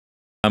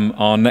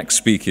Our next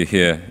speaker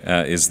here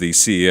is the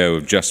CEO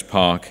of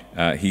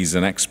JustPark. He's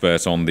an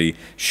expert on the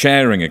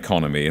sharing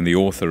economy and the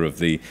author of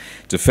the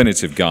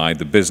definitive guide,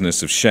 The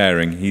Business of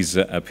Sharing. He's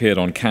appeared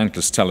on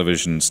countless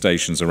television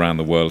stations around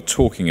the world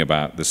talking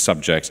about the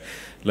subject.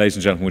 Ladies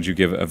and gentlemen, would you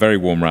give a very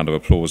warm round of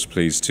applause,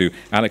 please, to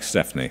Alex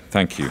Stephany.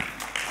 Thank you.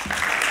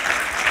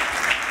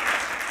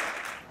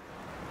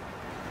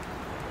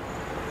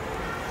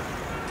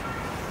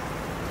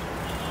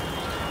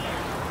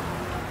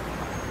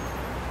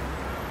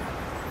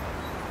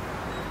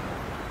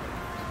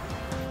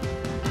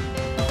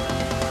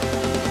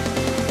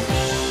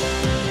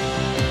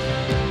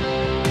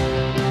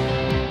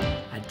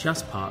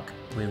 JustPark,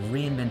 we're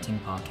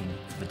reinventing parking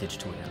for the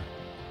digital era.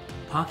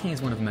 Parking is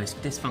one of the most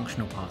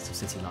dysfunctional parts of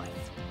city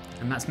life,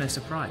 and that's no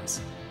surprise.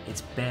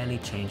 It's barely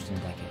changed in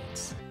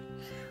decades.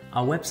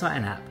 Our website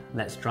and app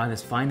lets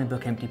drivers find and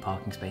book empty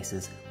parking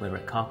spaces, whether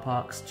at car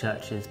parks,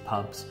 churches,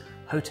 pubs,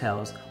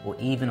 hotels, or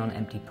even on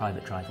empty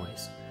private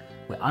driveways.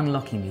 We're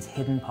unlocking these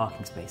hidden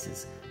parking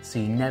spaces so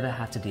you never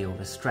have to deal with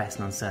the stress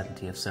and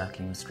uncertainty of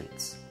circling the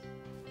streets.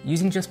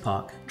 Using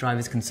JustPark,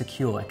 drivers can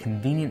secure a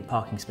convenient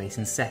parking space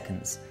in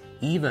seconds,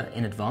 either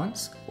in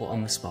advance or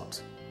on the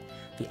spot.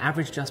 The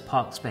average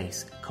JustPark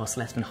space costs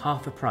less than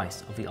half the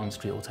price of the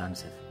on-street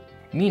alternative.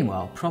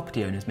 Meanwhile,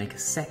 property owners make a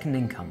second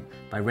income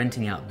by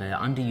renting out their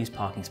underused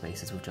parking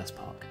spaces with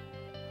JustPark.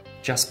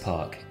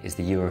 JustPark is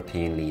the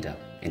European leader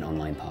in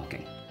online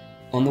parking.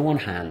 On the one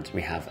hand,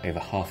 we have over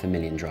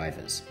 500,000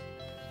 drivers,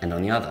 and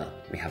on the other,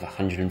 we have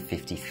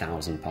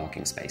 150,000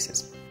 parking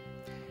spaces.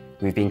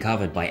 We've been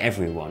covered by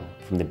everyone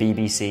from the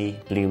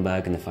BBC,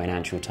 Bloomberg and the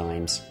Financial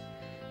Times,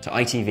 to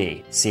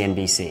ITV,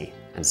 CNBC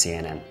and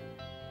CNN.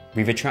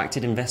 We've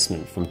attracted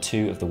investment from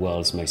two of the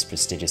world's most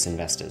prestigious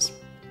investors,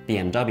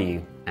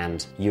 BMW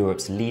and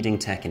Europe's leading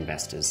tech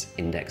investors,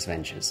 Index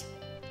Ventures.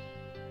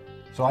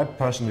 So I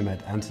personally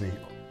met Anthony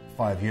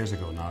 5 years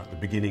ago now at the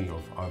beginning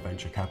of our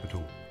venture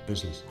capital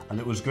business, and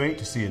it was great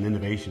to see an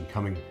innovation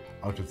coming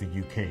out of the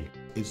UK.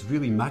 It's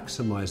really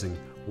maximising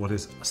what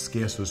is a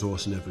scarce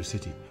resource in every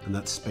city, and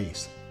that's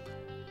space.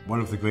 One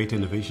of the great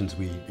innovations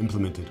we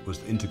implemented was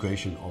the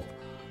integration of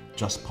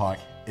JustPark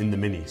in the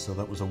Mini. So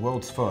that was a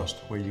world's first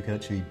where you can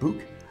actually book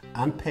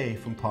and pay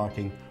from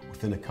parking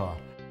within a car.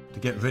 To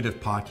get rid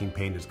of parking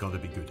pain has got to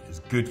be good.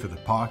 It's good for the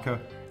parker,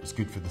 it's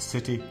good for the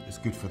city, it's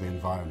good for the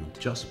environment.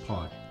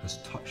 JustPark has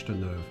touched a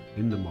nerve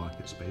in the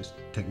market space.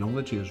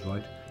 Technology is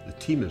right, the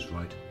team is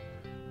right.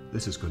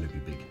 This is going to be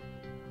big.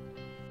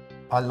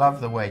 I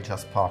love the way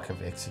JustPark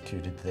have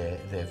executed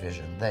their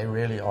vision. They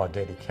really are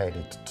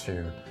dedicated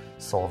to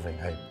solving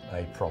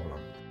a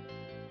problem.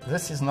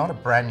 This is not a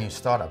brand new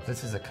startup.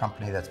 This is a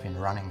company that's been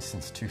running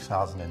since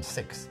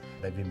 2006.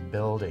 They've been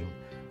building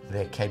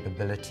their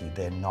capability,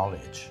 their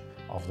knowledge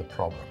of the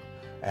problem,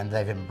 and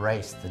they've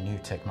embraced the new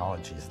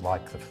technologies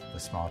like the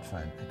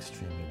smartphone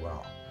extremely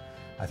well.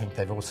 I think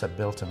they've also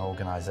built an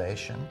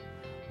organization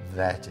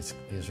that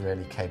is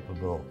really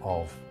capable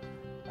of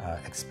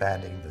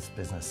expanding this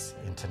business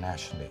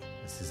internationally.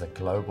 This is a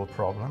global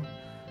problem,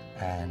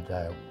 and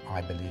I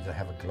believe they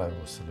have a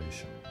global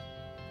solution.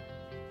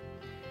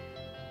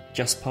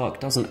 JustPark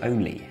doesn't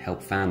only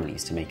help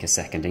families to make a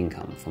second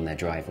income from their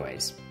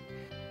driveways.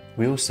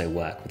 We also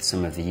work with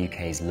some of the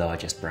UK's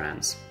largest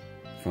brands,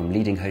 from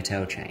leading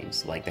hotel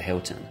chains like the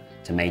Hilton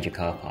to major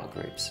car park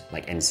groups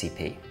like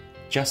NCP.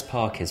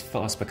 JustPark is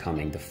fast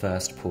becoming the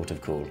first port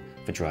of call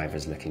for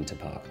drivers looking to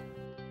park.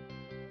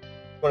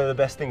 One of the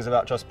best things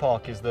about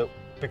JustPark is that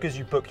because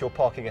you book your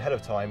parking ahead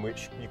of time,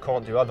 which you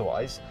can't do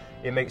otherwise,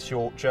 it makes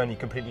your journey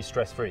completely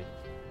stress-free.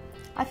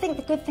 I think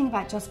the good thing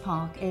about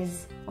JustPark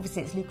is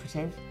obviously it's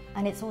lucrative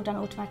and it's all done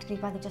automatically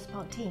by the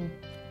JustPark team.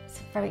 It's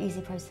a very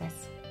easy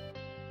process.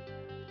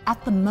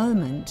 At the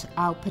moment,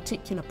 our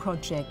particular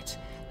project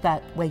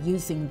that we're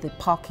using the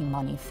parking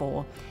money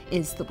for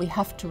is that we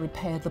have to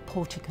repair the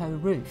portico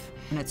roof.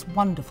 And it's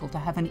wonderful to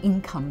have an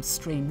income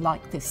stream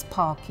like this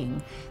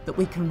parking that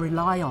we can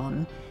rely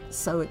on.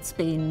 So it's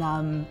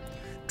been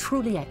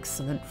truly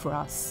excellent for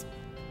us.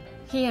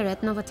 Here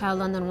at Novotel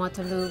London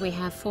Waterloo we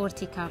have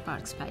 40 car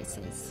park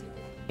spaces.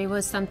 It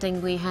was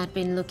something we had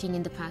been looking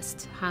in the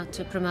past, how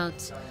to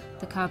promote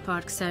the car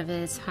park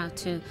service, how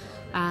to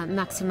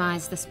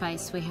maximize the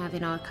space we have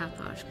in our car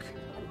park.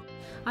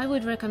 I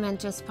would recommend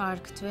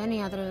JustPark to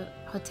any other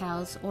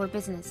hotels or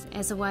business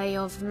as a way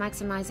of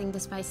maximizing the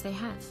space they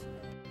have.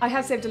 I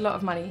have saved a lot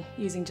of money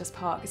using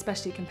JustPark,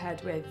 especially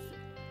compared with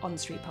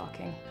on-street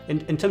parking.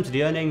 In terms of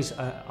the earnings,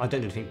 I don't do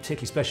anything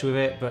particularly special with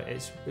it, but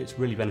it's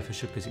really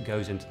beneficial because it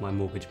goes into my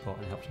mortgage pot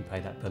and helps me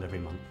pay that bill every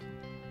month.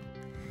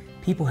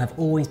 People have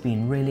always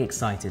been really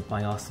excited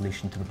by our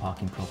solution to the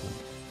parking problem,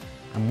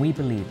 and we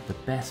believe the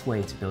best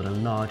way to build a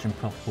large and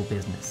profitable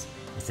business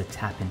is to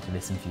tap into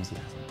this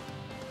enthusiasm.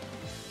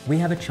 We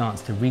have a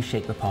chance to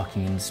reshape the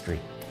parking industry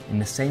in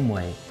the same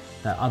way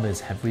that others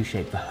have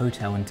reshaped the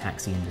hotel and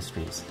taxi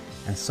industries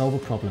and solve a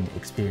problem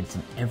experienced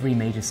in every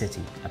major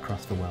city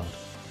across the world.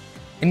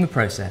 In the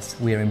process,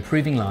 we are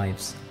improving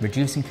lives,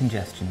 reducing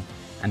congestion,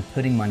 and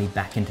putting money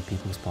back into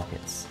people's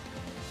pockets.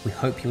 We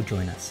hope you'll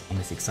join us on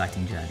this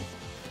exciting journey.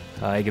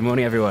 Hi, good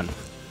morning, everyone.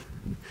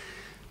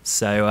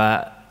 So,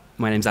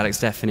 my name's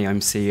Stephany. I'm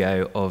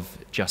CEO of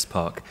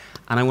JustPark,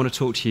 and I want to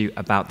talk to you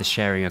about the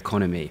sharing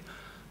economy,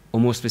 or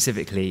more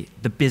specifically,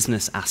 the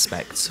business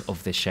aspects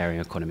of this sharing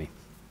economy.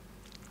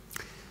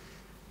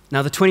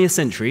 Now, the 20th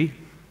century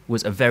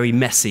was a very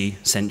messy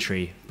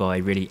century by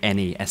really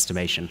any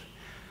estimation.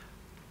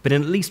 But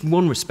in at least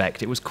one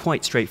respect, it was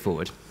quite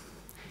straightforward.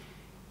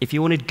 If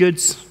you wanted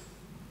goods,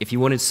 if you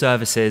wanted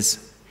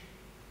services,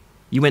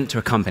 you went to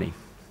a company.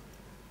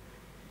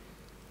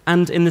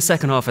 And in the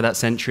second half of that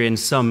century, in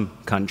some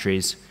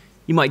countries,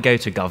 you might go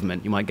to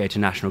government, you might go to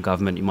national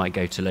government, you might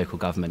go to local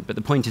government. But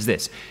the point is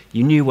this: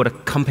 you knew what a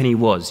company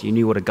was, you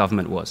knew what a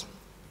government was.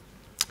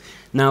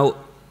 Now,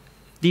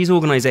 these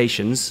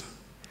organizations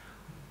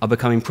are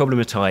becoming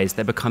problematized,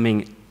 they're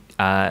becoming,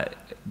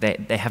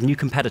 they have new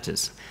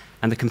competitors.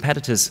 And the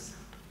competitors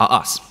are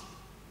us,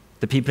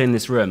 the people in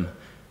this room,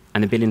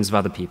 and the billions of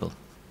other people.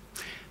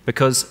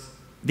 Because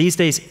these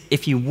days,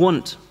 if you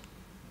want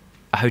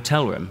a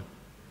hotel room,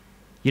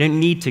 you don't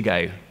need to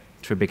go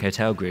to a big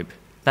hotel group.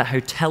 That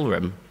hotel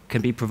room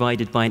can be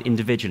provided by an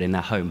individual in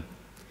their home.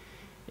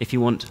 If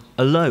you want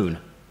a loan,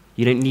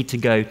 you don't need to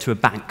go to a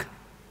bank,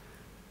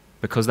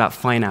 because that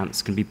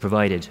finance can be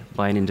provided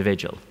by an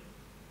individual.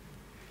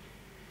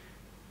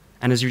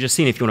 And as you've just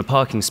seen, if you want a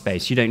parking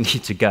space, you don't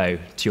need to go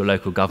to your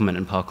local government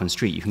and park on the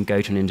street. You can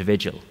go to an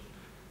individual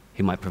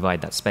who might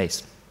provide that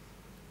space.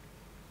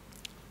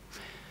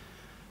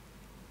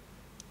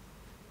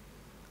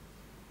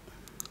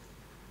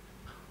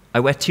 I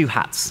wear two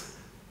hats.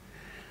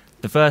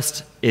 The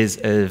first is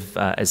as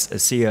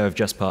CEO of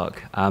JustPark.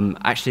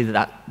 Actually,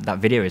 that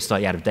video is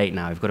slightly out of date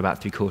now. We've got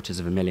about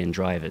 750,000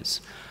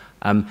 drivers.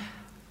 And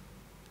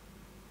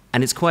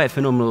it's quite a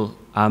phenomenal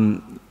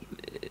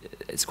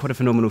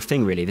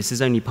thing, really. This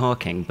is only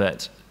parking,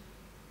 but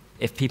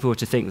if people were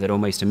to think that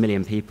almost 1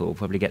 million people, we'll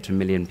probably get to 1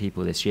 million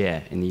people this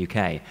year in the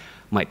UK,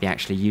 might be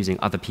actually using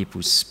other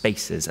people's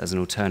spaces as an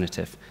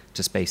alternative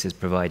to spaces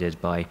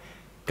provided by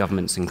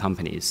governments and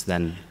companies,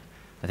 then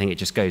I think it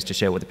just goes to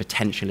show what the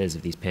potential is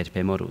of these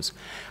peer-to-peer models.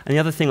 And the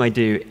other thing I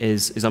do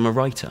is I'm a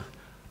writer.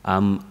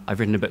 I've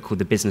written a book called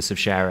The Business of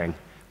Sharing,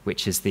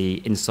 which is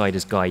the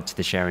insider's guide to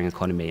the sharing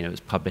economy, and it was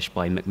published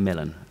by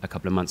Macmillan a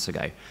couple of months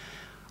ago.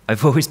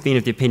 I've always been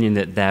of the opinion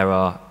that there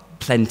are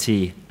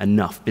plenty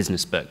enough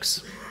business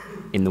books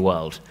in the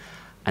world.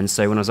 And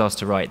so when I was asked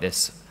to write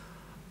this,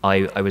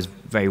 I was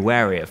very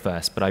wary at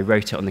first, but I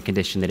wrote it on the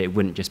condition that it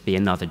wouldn't just be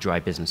another dry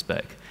business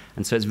book.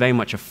 And so it's very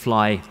much a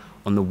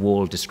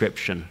fly-on-the-wall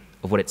description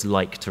of what it's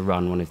like to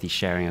run one of these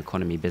sharing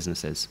economy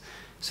businesses.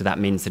 So that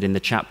means that in the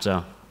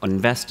chapter on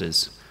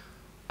investors,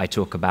 I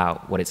talk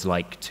about what it's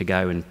like to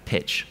go and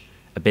pitch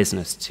a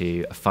business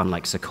to a fund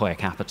like Sequoia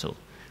Capital,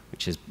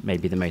 which is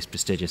maybe the most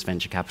prestigious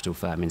venture capital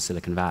firm in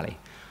Silicon Valley.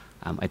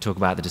 I talk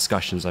about the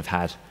discussions I've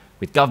had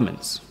with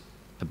governments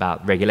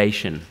about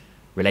regulation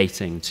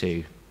relating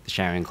to the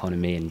sharing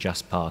economy and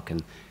JustPark,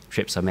 and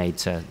trips I made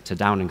to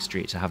Downing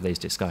Street to have those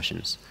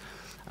discussions.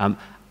 And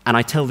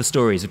I tell the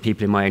stories of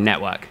people in my own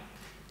network,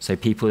 so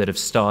people that have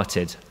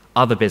started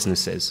other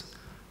businesses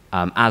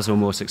as or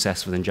more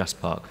successful than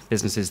JustPark,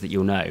 businesses that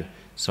you'll know.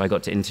 So I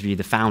got to interview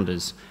the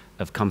founders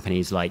of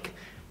companies like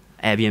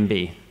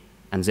Airbnb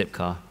and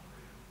Zipcar,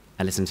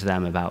 and listen to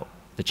them about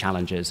the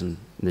challenges and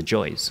the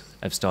joys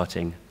of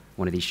starting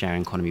one of these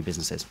sharing economy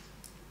businesses.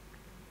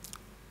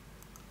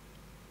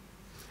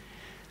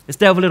 Let's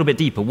delve a little bit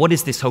deeper. What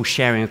is this whole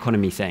sharing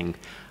economy thing?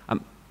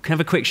 Can I have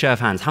a quick show of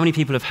hands? How many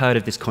people have heard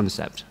of this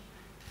concept?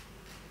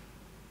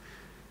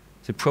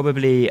 So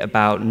probably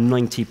about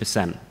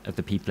 90% of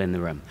the people in the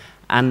room.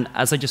 And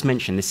as I just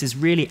mentioned, this is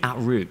really at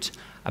root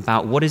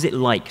about what is it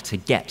like to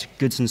get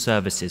goods and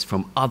services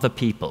from other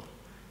people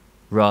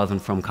rather than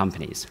from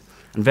companies.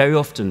 And very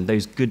often,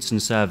 those goods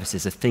and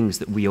services are things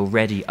that we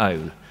already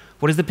own.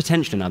 What is the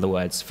potential, in other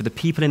words, for the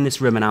people in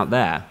this room and out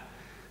there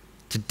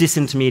to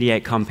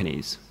disintermediate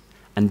companies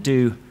and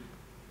do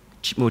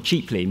more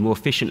cheaply, more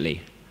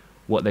efficiently,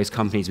 what those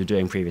companies were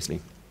doing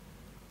previously?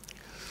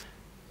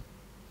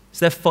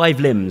 So there are 5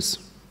 limbs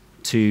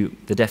to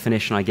the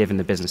definition I give in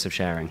the business of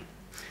sharing.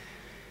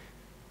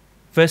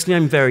 Firstly,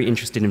 I'm very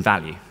interested in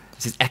value.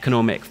 This is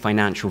economic,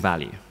 financial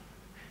value.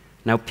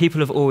 Now, people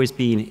have always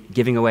been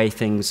giving away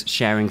things,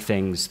 sharing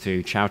things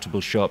through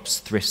charitable shops,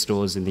 thrift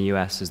stores in the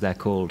US, as they're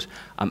called,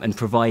 and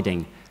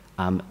providing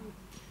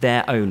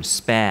their own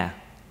spare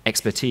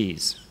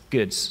expertise,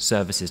 goods,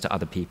 services to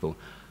other people.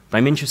 But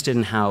I'm interested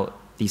in how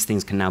these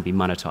things can now be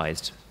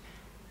monetized,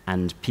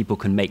 and people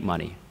can make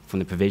money from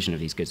the provision of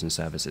these goods and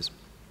services.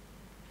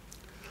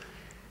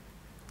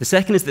 The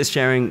second is that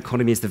sharing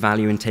economy is the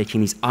value in taking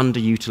these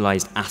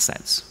underutilized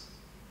assets.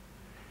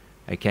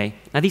 Okay?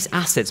 Now, these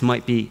assets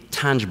might be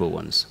tangible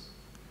ones.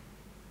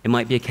 It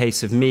might be a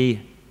case of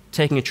me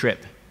taking a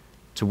trip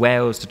to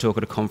Wales to talk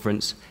at a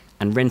conference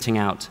and renting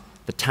out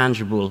the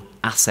tangible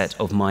asset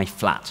of my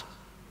flat.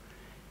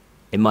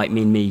 It might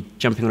mean me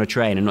jumping on a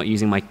train and not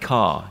using my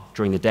car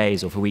during the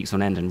days or for weeks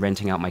on end and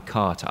renting out my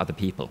car to other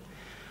people.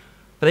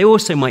 But they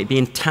also might be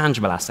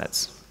intangible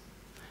assets.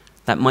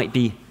 That might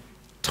be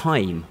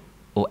time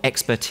or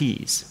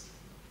expertise.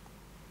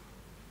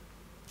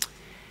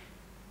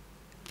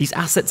 These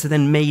assets are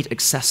then made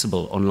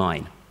accessible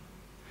online.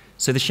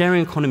 So the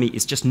sharing economy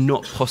is just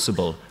not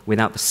possible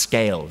without the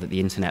scale that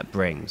the internet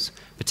brings,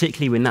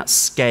 particularly when that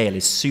scale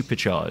is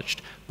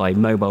supercharged by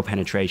mobile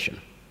penetration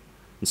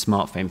and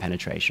smartphone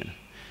penetration.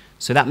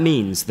 So that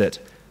means that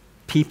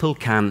people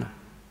can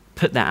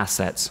put their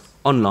assets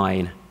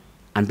online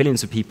and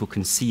billions of people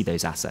can see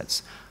those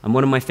assets. And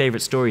one of my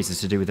favorite stories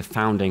is to do with the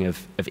founding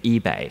of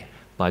eBay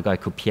by a guy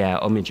called Pierre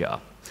Omidyar.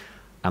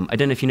 I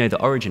don't know if you know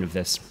the origin of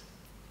this,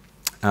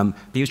 but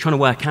he was trying to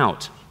work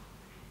out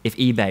if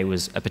eBay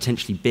was a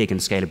potentially big and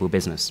scalable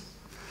business.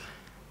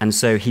 And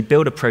so he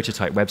built a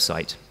prototype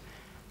website,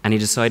 and he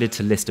decided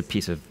to list a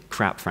piece of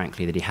crap,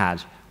 frankly, that he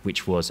had,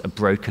 which was a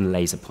broken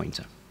laser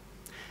pointer.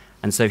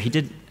 And so he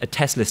did a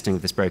test listing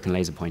of this broken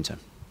laser pointer.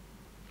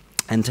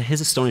 And to his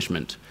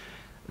astonishment,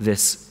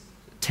 this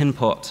tin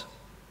pot,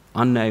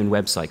 unknown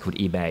website called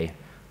eBay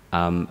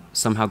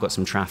somehow got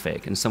some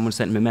traffic, and someone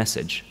sent him a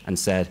message and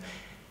said,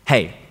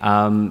 hey,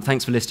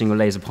 thanks for listing your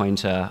laser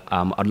pointer.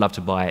 I'd love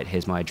to buy it.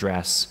 Here's my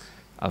address.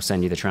 I'll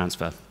send you the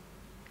transfer.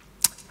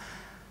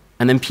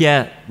 And then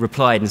Pierre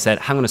replied and said,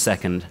 hang on a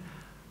second.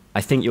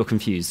 I think you're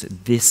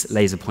confused. This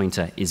laser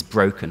pointer is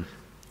broken.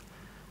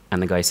 And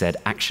the guy said,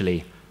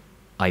 actually,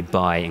 I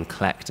buy and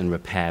collect and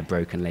repair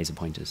broken laser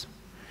pointers.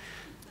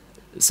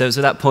 So it's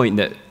at that point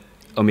that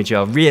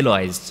Omidyar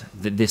realized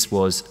that this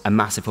was a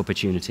massive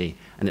opportunity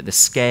and that the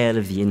scale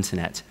of the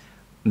internet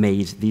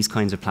made these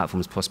kinds of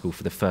platforms possible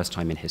for the first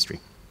time in history.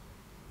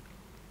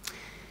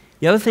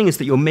 The other thing is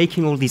that you're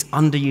making all these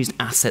underused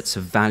assets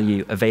of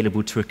value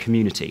available to a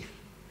community.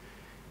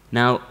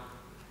 Now,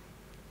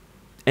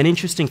 an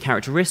interesting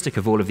characteristic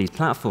of all of these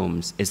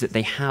platforms is that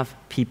they have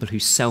people who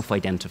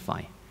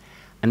self-identify.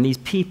 And these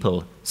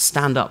people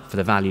stand up for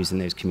the values in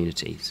those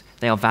communities.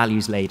 They are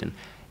values-laden.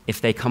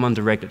 If they come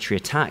under regulatory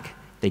attack,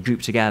 they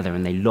group together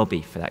and they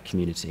lobby for that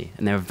community.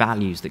 And there are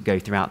values that go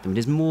throughout them.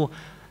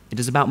 It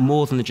is about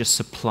more than just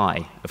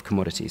supply of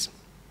commodities.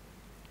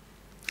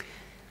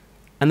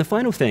 And the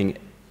final thing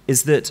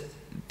is that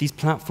these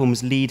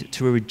platforms lead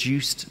to a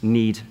reduced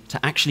need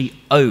to actually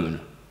own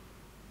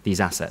these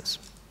assets.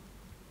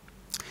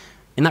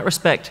 In that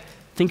respect,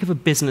 think of a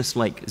business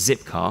like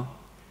Zipcar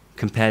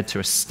compared to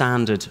a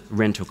standard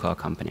rental car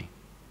company.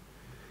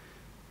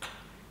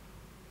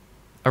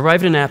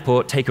 Arrive at an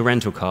airport, take a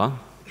rental car.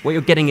 What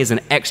you're getting is an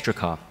extra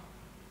car.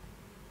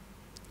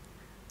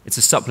 It's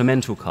a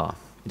supplemental car.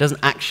 It doesn't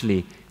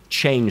actually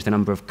change the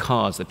number of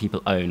cars that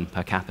people own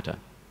per capita.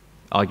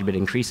 Arguably, it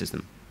increases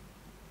them.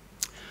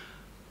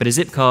 But a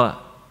Zipcar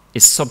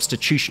is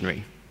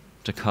substitutionary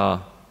to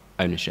car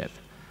ownership.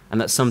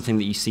 And that's something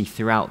that you see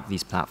throughout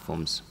these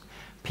platforms.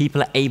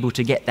 People are able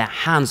to get their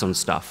hands on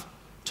stuff,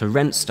 to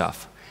rent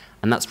stuff,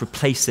 and that's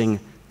replacing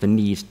the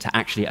need to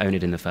actually own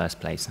it in the first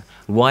place.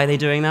 Why are they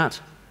doing that?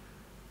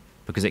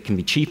 Because it can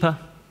be cheaper,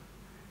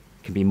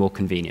 it can be more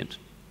convenient.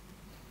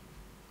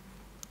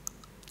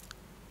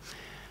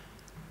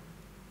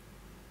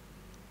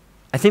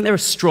 I think there are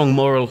strong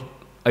moral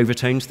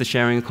overtones to the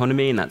sharing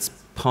economy, and that's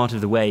part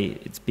of the way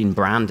it's been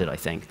branded, I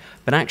think.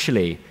 But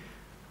actually,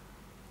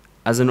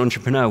 as an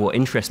entrepreneur, what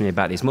interests me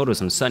about these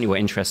models, and certainly what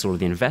interests all of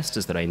the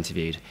investors that I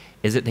interviewed,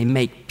 is that they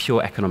make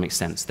pure economic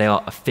sense. They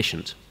are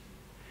efficient.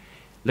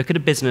 Look at a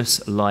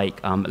business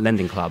like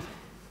Lending Club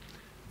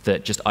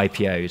that just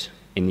IPO'd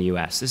in the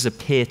US. This is a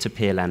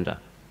peer-to-peer lender.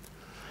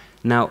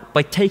 Now,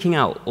 by taking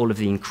out all of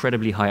the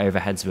incredibly high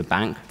overheads of a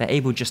bank, they're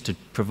able just to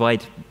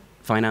provide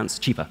finance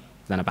cheaper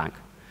than a bank.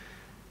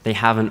 They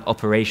have an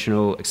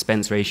operational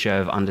expense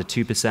ratio of under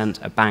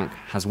 2%. A bank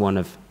has one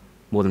of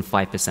more than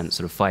 5%, sort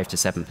of 5 to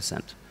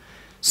 7%.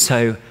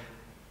 So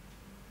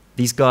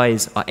these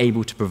guys are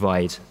able to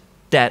provide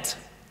debt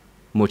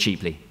more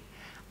cheaply.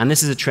 And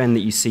this is a trend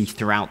that you see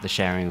throughout the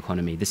sharing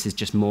economy. This is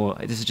just a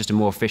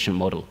more efficient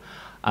model.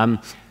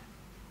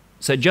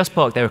 So at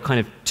JustPark, there are kind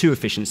of two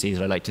efficiencies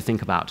that I like to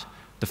think about.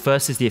 The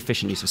first is the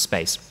efficient use of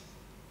space.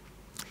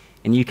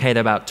 In the UK, there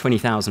are about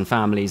 20,000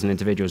 families and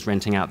individuals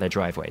renting out their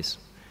driveways.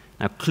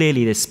 Now,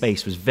 clearly, this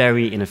space was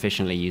very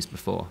inefficiently used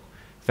before.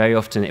 Very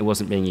often, it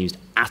wasn't being used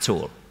at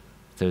all.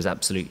 There was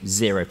absolute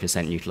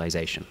 0%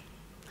 utilization.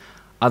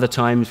 Other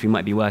times, we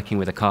might be working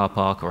with a car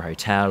park or a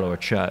hotel or a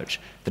church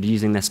that are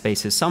using their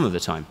spaces some of the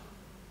time.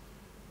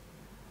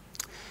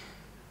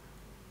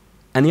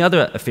 And the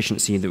other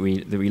efficiency that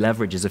we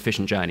leverage is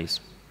efficient journeys.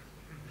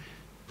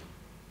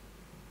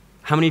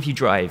 How many of you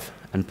drive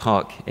and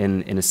park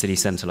in a city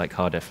centre like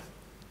Cardiff?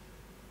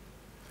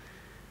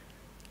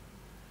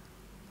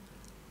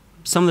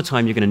 Some of the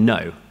time you're going to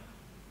know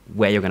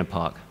where you're going to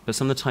park, but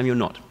some of the time you're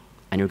not,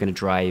 and you're going to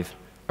drive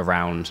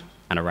around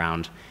and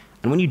around.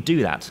 And when you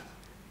do that,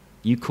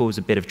 you cause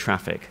a bit of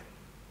traffic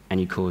and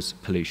you cause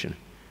pollution.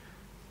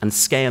 And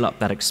scale up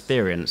that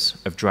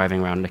experience of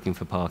driving around looking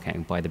for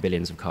parking by the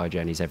billions of car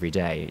journeys every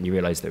day, and you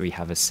realize that we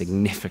have a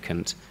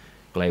significant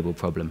global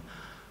problem.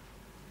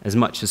 As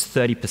much as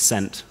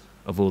 30%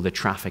 of all the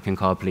traffic and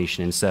car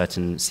pollution in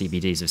certain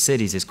CBDs of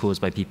cities is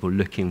caused by people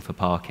looking for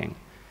parking,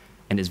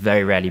 and it's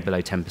very rarely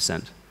below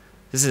 10%.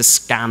 This is a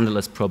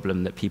scandalous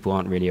problem that people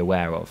aren't really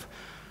aware of.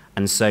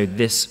 And so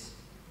this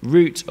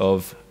route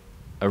of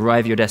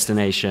arrive at your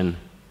destination,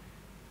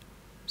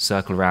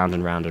 circle round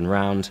and round and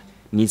round,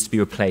 needs to be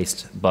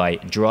replaced by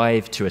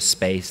drive to a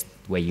space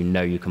where you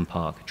know you can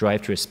park,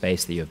 drive to a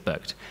space that you have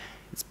booked.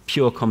 It's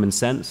pure common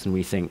sense, and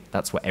we think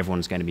that's what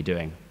everyone's going to be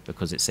doing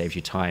because it saves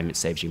you time, it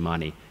saves you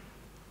money.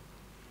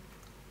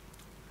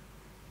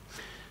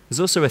 There's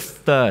also a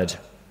third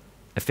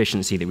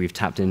efficiency that we've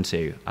tapped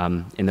into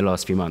in the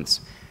last few months.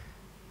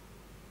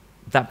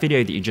 That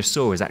video that you just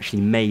saw was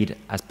actually made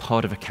as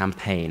part of a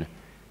campaign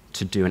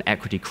to do an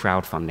equity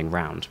crowdfunding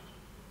round.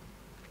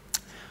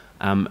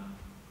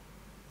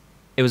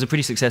 It was a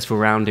pretty successful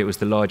round. It was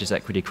the largest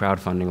equity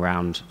crowdfunding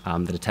round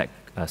that a tech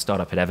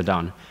startup had ever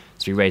done.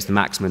 So we raised the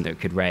maximum that we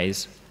could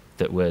raise,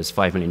 that was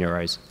 5 million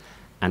euros.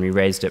 And we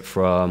raised it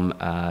from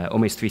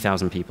almost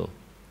 3,000 people,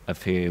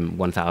 of whom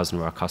 1,000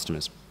 were our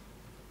customers.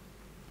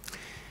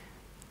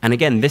 And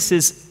again, this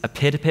is a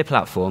peer-to-peer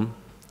platform,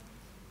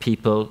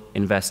 people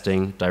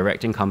investing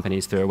direct in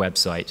companies through a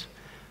website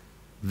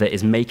that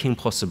is making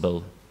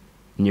possible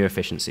new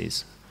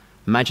efficiencies.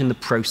 Imagine the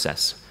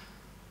process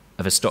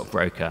of a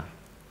stockbroker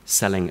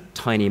selling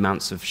tiny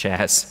amounts of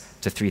shares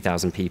to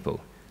 3,000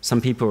 people.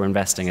 Some people are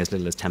investing as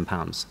little as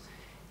 £10.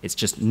 It's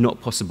just not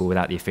possible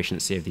without the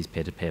efficiency of these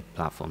peer-to-peer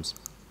platforms.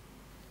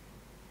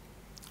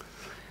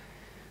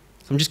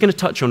 So I'm just going to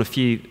touch on a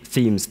few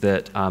themes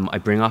that I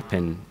bring up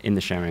in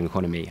the sharing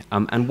economy.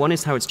 And one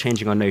is how it's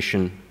changing our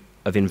notion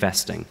of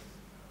investing.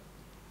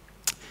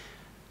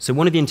 So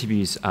one of the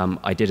interviews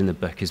I did in the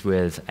book is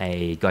with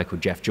a guy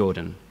called Jeff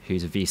Jordan,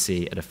 who's a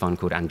VC at a fund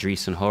called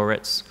Andreessen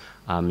Horowitz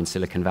in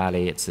Silicon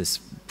Valley. It's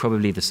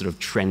probably the sort of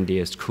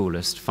trendiest,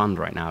 coolest fund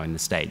right now in the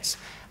States.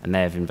 And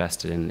they have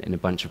invested in a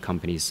bunch of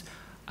companies.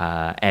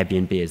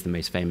 Airbnb is the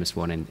most famous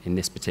one in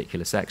this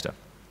particular sector.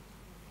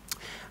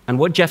 And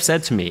what Jeff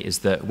said to me is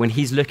that when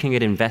he's looking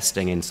at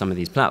investing in some of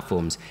these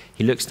platforms,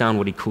 he looks down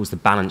what he calls the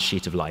balance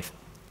sheet of life.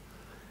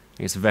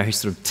 It's a very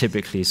sort of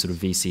typically sort of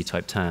VC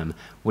type term.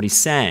 What he's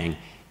saying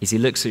is he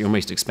looks at your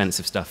most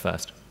expensive stuff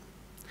first.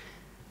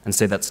 And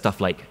so that's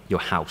stuff like your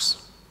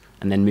house.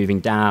 And then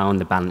moving down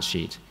the balance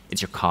sheet,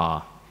 it's your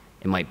car.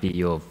 It might be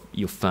your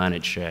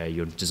furniture,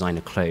 your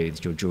designer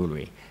clothes, your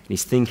jewelry. And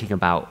he's thinking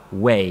about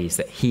ways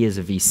that he as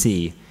a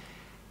VC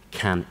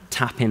can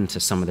tap into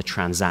some of the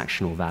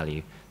transactional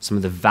value, some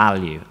of the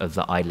value of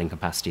the idling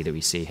capacity that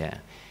we see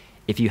here.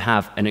 If you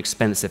have an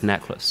expensive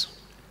necklace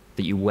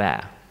that you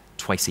wear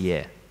twice a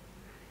year,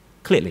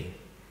 clearly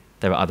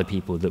there are other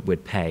people that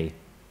would pay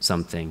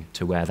something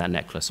to wear that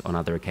necklace on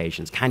other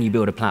occasions. Can you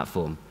build a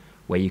platform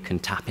where you can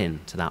tap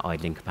into that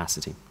idling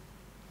capacity?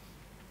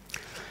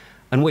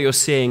 And what you're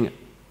seeing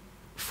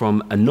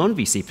from a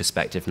non-VC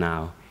perspective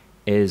now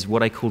is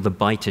what I call the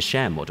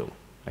buy-to-share model.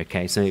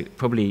 Okay, so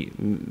probably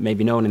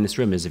maybe no one in this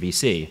room is a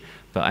VC,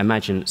 but I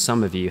imagine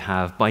some of you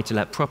have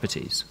buy-to-let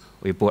properties,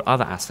 or you've bought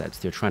other assets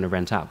that you're trying to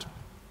rent out.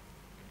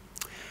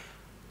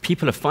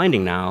 People are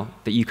finding now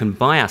that you can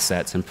buy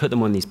assets and put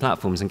them on these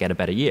platforms and get a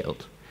better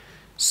yield.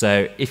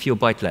 So if you're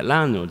buy-to-let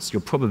landlords,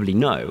 you'll probably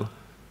know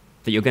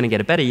that you're going to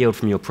get a better yield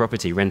from your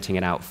property renting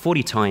it out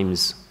 40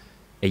 times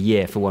a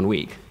year for 1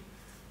 week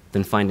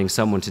than finding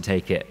someone to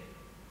take it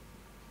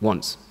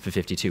once for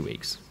 52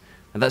 weeks.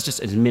 And that's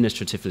just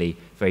administratively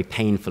very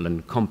painful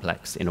and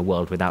complex in a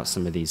world without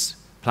some of these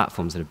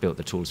platforms that have built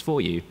the tools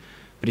for you.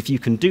 But if you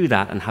can do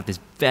that and have this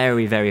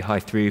very, very high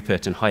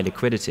throughput and high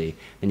liquidity,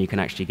 then you can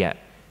actually get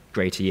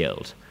greater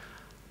yield.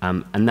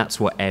 And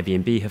that's what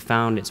Airbnb have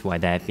found. It's why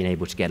they've been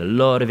able to get a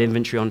lot of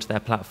inventory onto their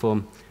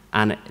platform.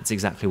 And it's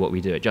exactly what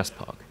we do at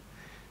JustPark.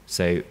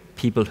 So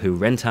people who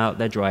rent out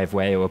their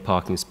driveway or a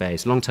parking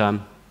space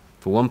long-term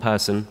for one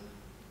person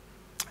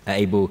are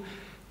able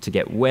to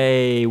get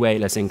way, way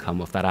less income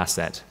off that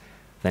asset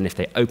than if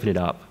they open it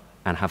up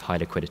and have high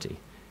liquidity.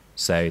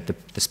 So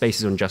the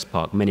spaces on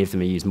JustPark, many of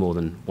them are used more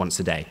than once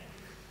a day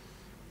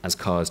as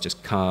cars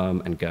just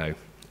come and go.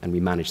 And we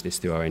manage this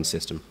through our own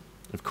system.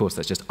 Of course,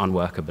 that's just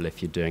unworkable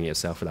if you're doing it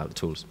yourself without the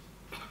tools.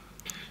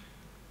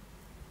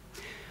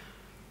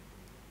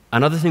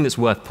 Another thing that's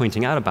worth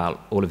pointing out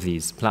about all of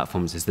these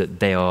platforms is that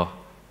they are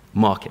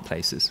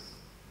marketplaces.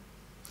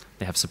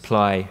 They have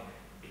supply,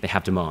 they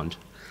have demand.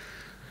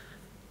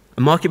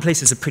 A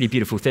marketplace is a pretty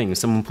beautiful thing.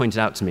 Someone pointed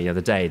out to me the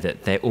other day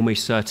that they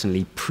almost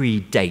certainly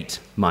predate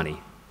money,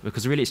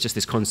 because really it's just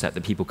this concept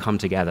that people come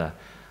together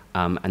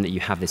and that you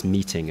have this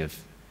meeting of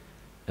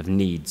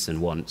needs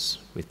and wants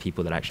with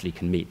people that actually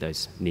can meet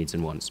those needs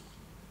and wants.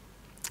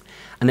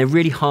 And they're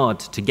really hard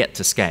to get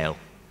to scale.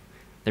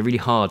 They're really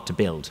hard to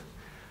build.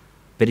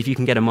 But if you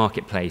can get a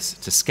marketplace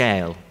to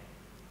scale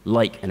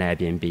like an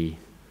Airbnb,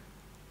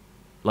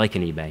 like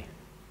an eBay,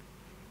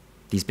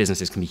 these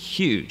businesses can be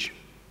huge.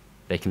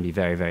 They can be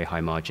very, very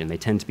high margin. They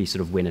tend to be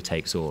sort of winner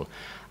takes all.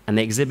 And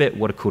they exhibit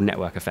what are called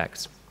network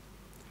effects.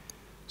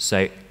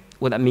 So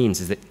what that means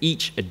is that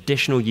each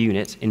additional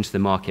unit into the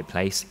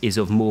marketplace is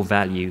of more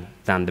value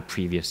than the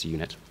previous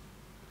unit,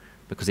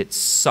 because it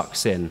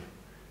sucks in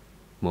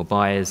more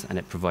buyers and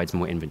it provides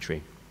more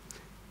inventory.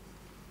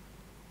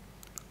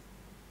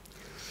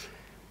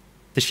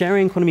 The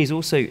sharing economy is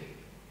also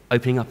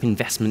opening up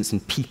investments in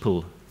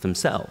people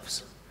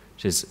themselves,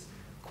 which is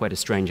quite a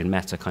strange and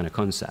meta kind of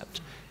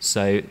concept.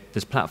 So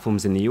there's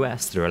platforms in the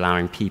US that are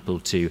allowing people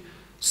to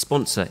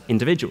sponsor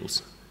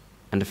individuals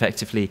and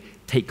effectively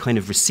take kind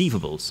of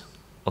receivables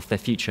of their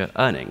future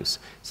earnings.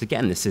 So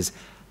again, this is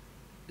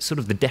sort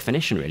of the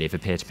definition really of a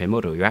peer-to-peer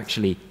model. You're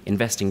actually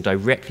investing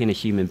directly in a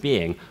human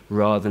being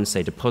rather than,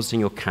 say, depositing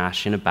your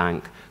cash in a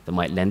bank that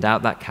might lend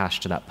out that cash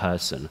to that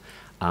person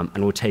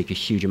and will take a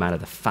huge amount of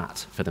the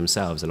fat for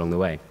themselves along the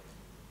way.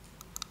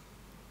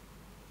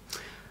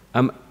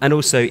 And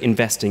also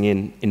investing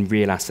in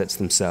real assets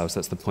themselves.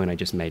 That's the point I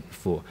just made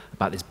before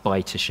about this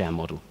buy-to-share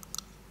model.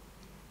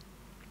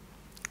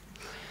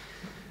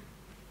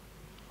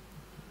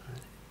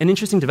 An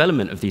interesting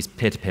development of these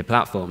peer-to-peer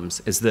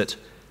platforms is that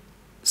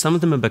some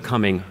of them are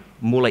becoming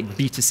more like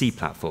B2C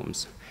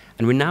platforms.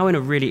 And we're now in a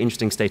really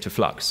interesting state of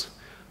flux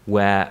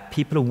where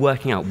people are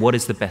working out what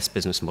is the best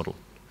business model.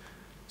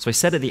 So I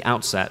said at the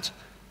outset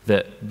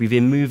that we've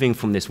been moving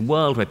from this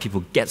world where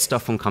people get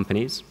stuff from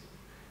companies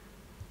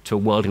to a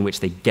world in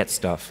which they get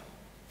stuff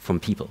from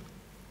people.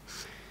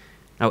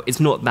 Now, it's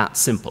not that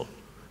simple.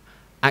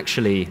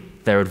 Actually,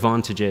 there are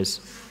advantages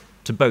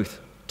to both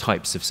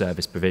types of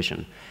service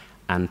provision.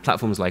 And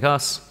platforms like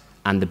us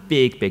and the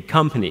big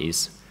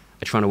companies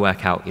are trying to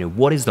work out,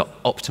 what is the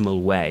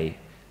optimal way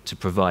to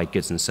provide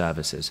goods and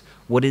services?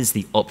 What is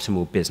the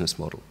optimal business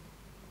model?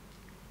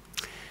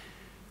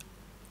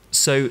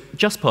 So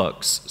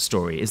JustPark's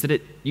story is that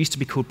it used to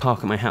be called Park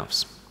at My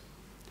House.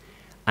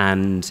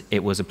 And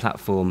it was a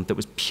platform that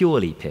was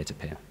purely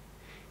peer-to-peer.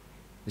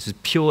 This was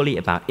purely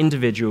about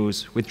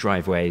individuals with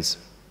driveways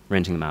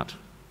renting them out.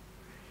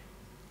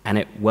 And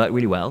it worked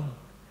really well,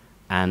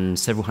 and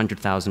several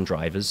 100,000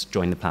 drivers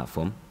joined the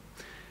platform.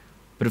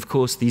 But of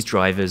course, these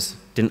drivers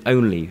didn't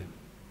only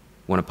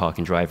want to park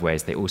in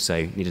driveways, they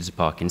also needed to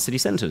park in city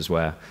centres,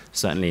 where,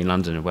 certainly in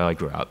London, where I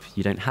grew up,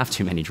 you don't have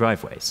too many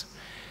driveways.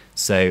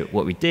 So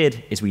what we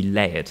did is we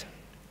layered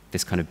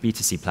this kind of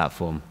B2C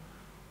platform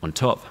on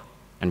top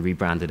and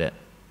rebranded it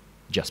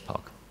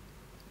JustPark.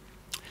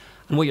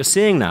 And what you're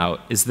seeing now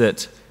is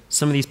that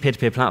some of these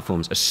peer-to-peer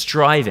platforms are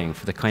striving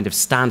for the kind of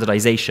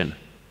standardization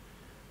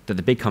that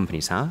the big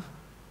companies have,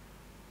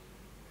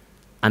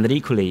 and that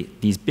equally,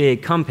 these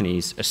big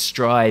companies are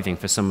striving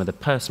for some of the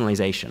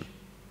personalization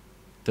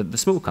that the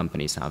small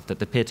companies have, that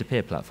the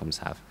peer-to-peer platforms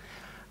have.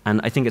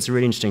 And I think it's a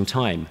really interesting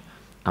time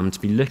to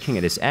be looking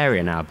at this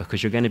area now,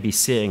 because you're going to be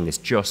seeing this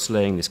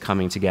jostling, this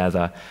coming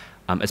together,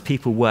 as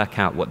people work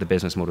out what the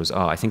business models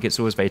are. I think it's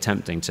always very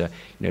tempting to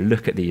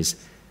look at these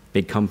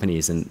big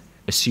companies and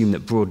assume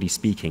that, broadly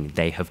speaking,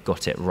 they have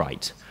got it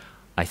right.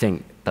 I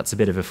think that's a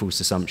bit of a false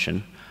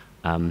assumption.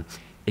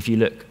 If you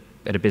look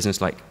at a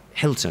business like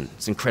Hilton,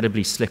 it's an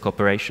incredibly slick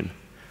operation.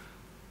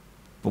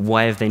 But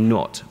why have they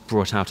not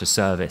brought out a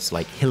service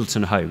like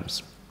Hilton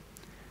Homes,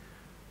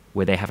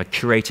 where they have a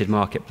curated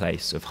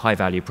marketplace of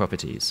high-value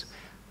properties,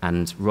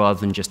 and rather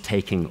than just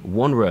taking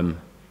one room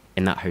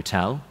in that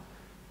hotel,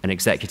 an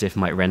executive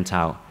might rent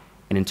out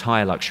an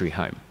entire luxury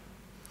home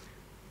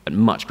at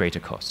much greater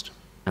cost.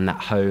 And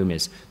that home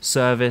is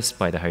serviced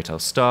by the hotel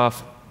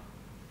staff,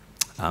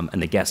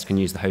 and the guests can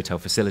use the hotel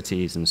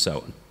facilities and so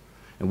on.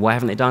 And why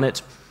haven't they done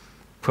it?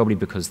 Probably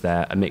because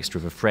they're a mixture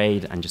of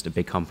afraid and just a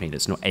big company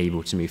that's not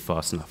able to move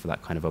fast enough for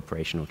that kind of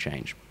operational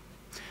change.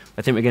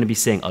 I think we're going to be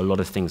seeing a lot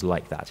of things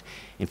like that.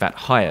 In fact,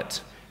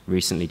 Hyatt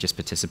recently just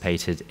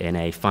participated in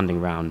a funding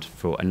round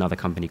for another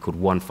company called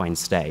One Fine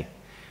Stay,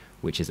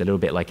 which is a little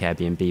bit like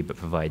Airbnb but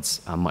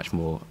provides much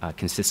more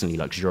consistently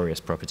luxurious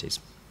properties.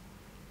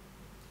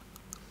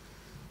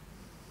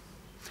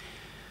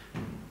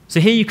 So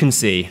here you can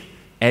see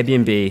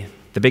Airbnb,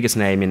 the biggest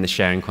name in the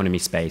sharing economy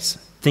space,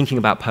 thinking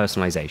about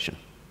personalization.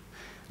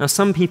 Now,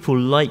 some people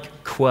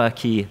like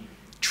quirky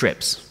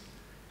trips,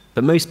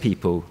 but most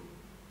people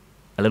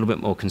are a little bit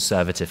more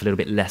conservative, a little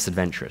bit less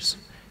adventurous.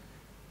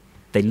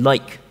 They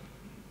like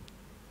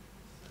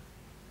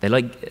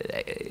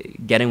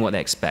getting what they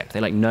expect. They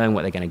like knowing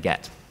what they're going to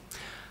get.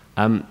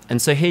 And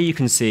so here you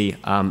can see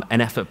an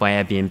effort by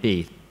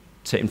Airbnb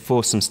to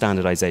enforce some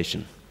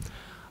standardization.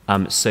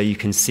 So you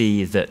can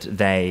see that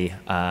they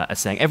are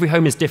saying every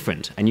home is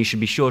different, and you should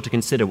be sure to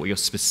consider what your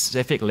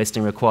specific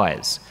listing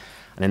requires.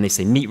 And then they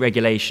say meet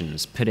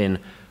regulations, put in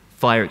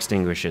fire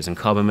extinguishers and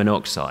carbon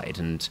monoxide,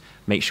 and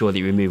make sure that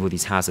you remove all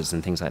these hazards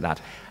and things like that.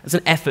 It's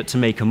an effort to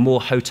make a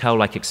more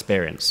hotel-like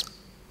experience.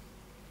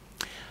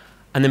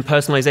 And then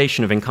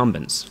personalization of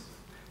incumbents.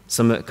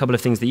 A couple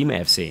of things that you may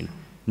have seen.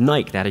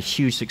 Nike, they had a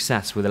huge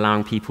success with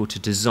allowing people to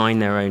design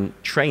their own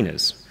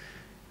trainers.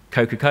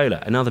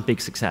 Coca-Cola, another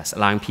big success,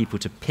 allowing people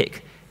to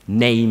pick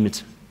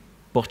named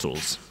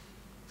bottles.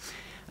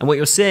 And what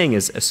you're seeing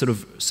is a sort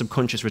of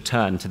subconscious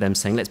return to them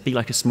saying, let's be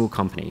like a small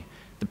company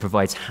that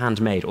provides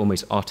handmade,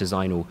 almost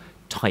artisanal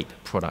type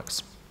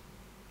products.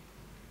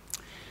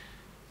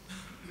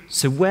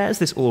 So where's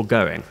this all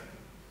going?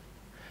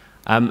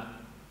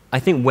 I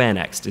think where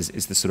next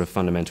is the sort of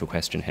fundamental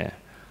question here.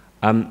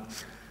 I'm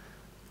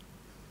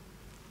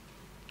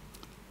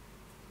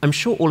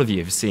sure all of you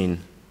have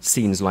seen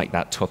scenes like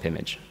that top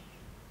image.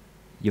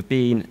 You've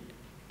been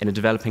in a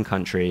developing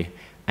country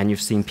and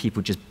you've seen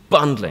people just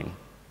bundling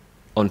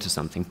onto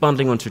something,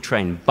 bundling onto a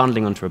train,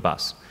 bundling onto a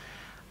bus.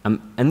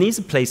 And these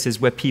are places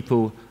where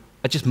people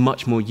are just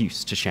much more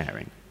used to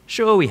sharing.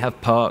 Sure, we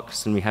have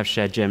parks and we have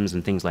shared gyms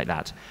and things like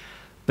that,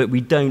 but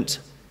we don't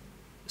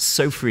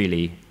so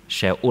freely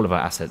share all of our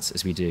assets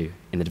as we do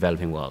in the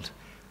developing world,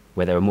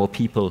 where there are more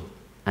people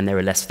and there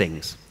are less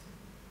things.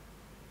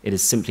 It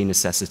is simply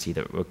necessity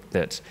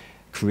that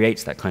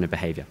creates that kind of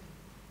behavior.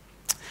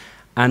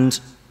 And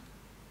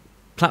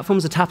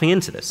platforms are tapping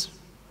into this.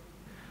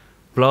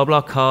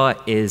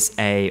 BlaBlaCar is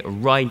a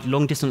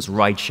long-distance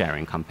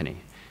ride-sharing company.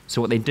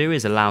 So what they do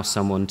is allow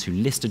someone to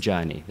list a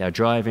journey. They're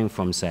driving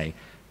from, say,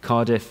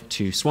 Cardiff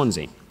to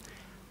Swansea,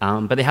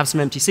 but they have some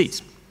empty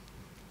seats.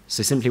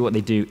 So simply what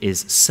they do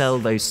is sell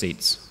those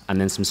seats, and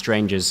then some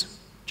strangers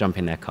jump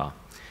in their car.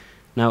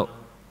 Now,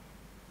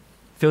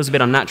 feels a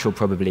bit unnatural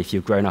probably if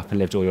you've grown up and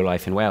lived all your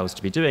life in Wales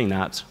to be doing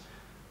that,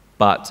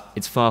 but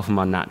it's far from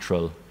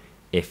unnatural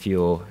if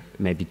you're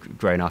maybe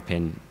grown up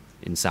in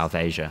South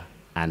Asia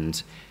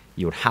and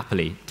you would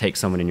happily take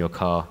someone in your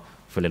car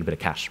for a little bit of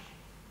cash.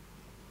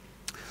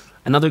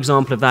 Another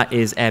example of that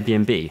is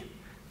Airbnb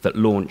that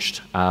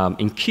launched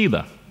in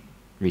Cuba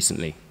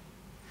recently.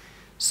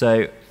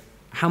 So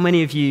how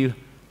many of you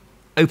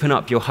open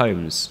up your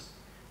homes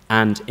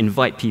and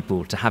invite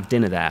people to have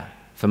dinner there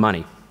for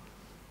money?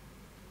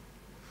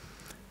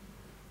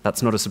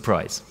 That's not a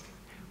surprise.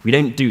 We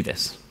don't do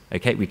this,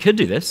 okay? We could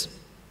do this,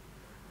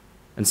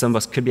 and some of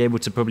us could be able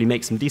to probably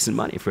make some decent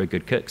money if we're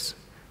good cooks,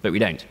 but we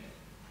don't.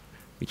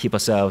 We keep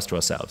ourselves to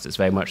ourselves. It's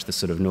very much the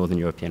sort of Northern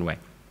European way.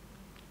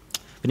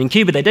 But in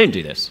Cuba, they don't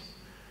do this.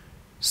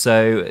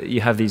 So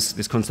you have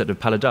this concept of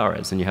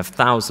paladares, and you have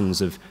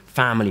thousands of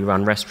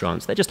family-run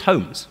restaurants. They're just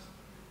homes.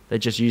 They're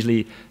just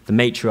usually the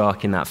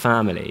matriarch in that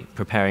family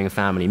preparing a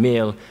family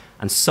meal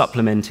and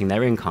supplementing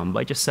their income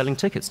by just selling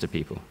tickets to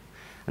people.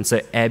 And so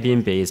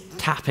Airbnb is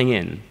tapping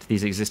into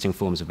these existing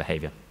forms of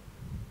behavior.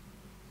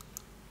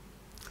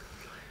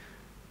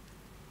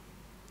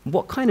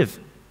 What kind of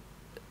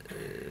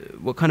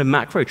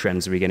macro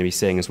trends are we going to be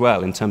seeing as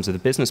well in terms of the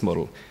business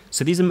model?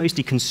 So these are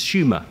mostly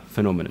consumer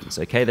phenomena,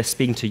 okay? They're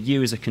speaking to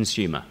you as a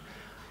consumer.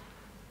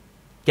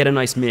 Get a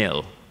nice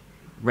meal,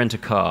 rent a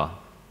car,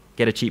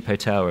 get a cheap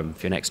hotel room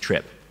for your next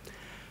trip.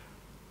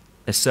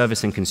 They're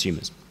servicing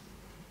consumers.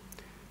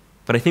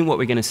 But I think what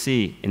we're going to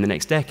see in the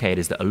next decade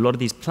is that a lot of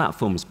these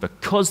platforms,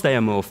 because they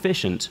are more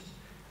efficient,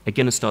 are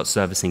going to start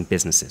servicing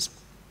businesses.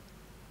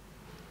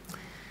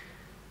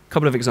 A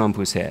couple of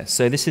examples here.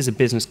 So this is a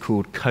business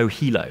called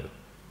Cohelo.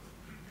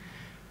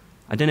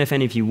 I don't know if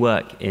any of you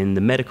work in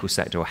the medical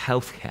sector or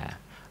healthcare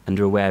and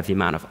are aware of the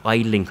amount of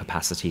idling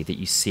capacity that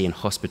you see in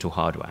hospital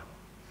hardware.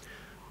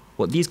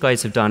 What these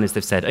guys have done is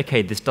they've said,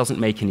 okay, this doesn't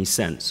make any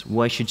sense.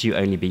 Why should you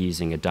only be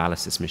using a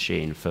dialysis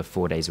machine for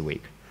 4 days a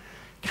week?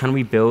 Can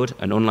we build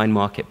an online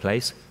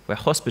marketplace where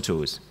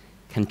hospitals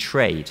can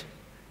trade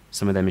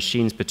some of their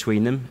machines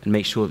between them and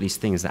make sure that these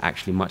things are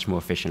actually much more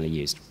efficiently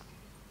used?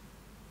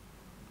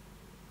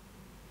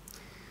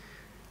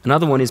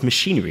 Another one is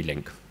Machinery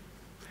Link.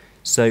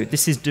 So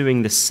this is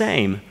doing the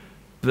same,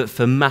 but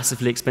for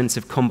massively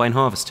expensive combine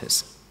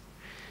harvesters.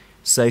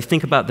 So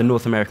think about the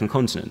North American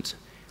continent.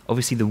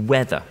 Obviously, the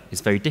weather is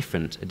very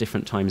different at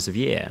different times of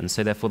year, and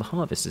so therefore the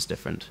harvest is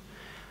different.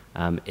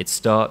 It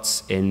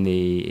starts in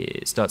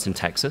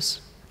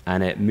Texas,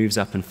 and it moves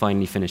up and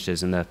finally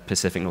finishes in the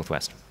Pacific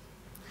Northwest.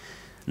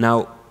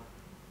 Now,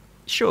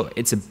 sure,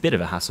 it's a bit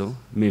of a hassle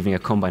moving a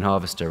combine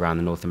harvester around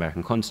the North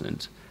American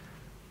continent,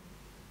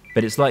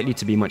 but it's likely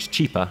to be much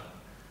cheaper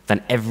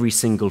than every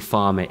single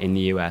farmer in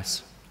the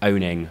US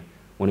owning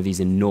one of these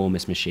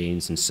enormous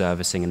machines and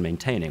servicing and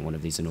maintaining one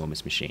of these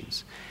enormous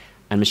machines.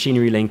 And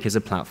Machinery Link is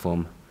a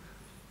platform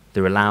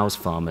that allows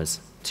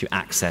farmers to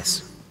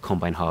access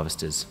combine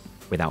harvesters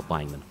without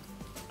buying them.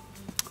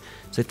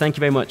 So thank you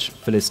very much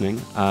for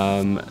listening.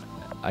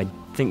 I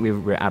think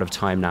we're out of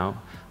time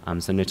now,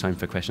 so no time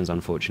for questions,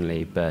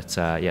 unfortunately. But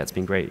yeah, it's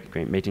been great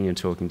meeting you and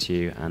talking to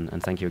you,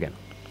 and thank you again.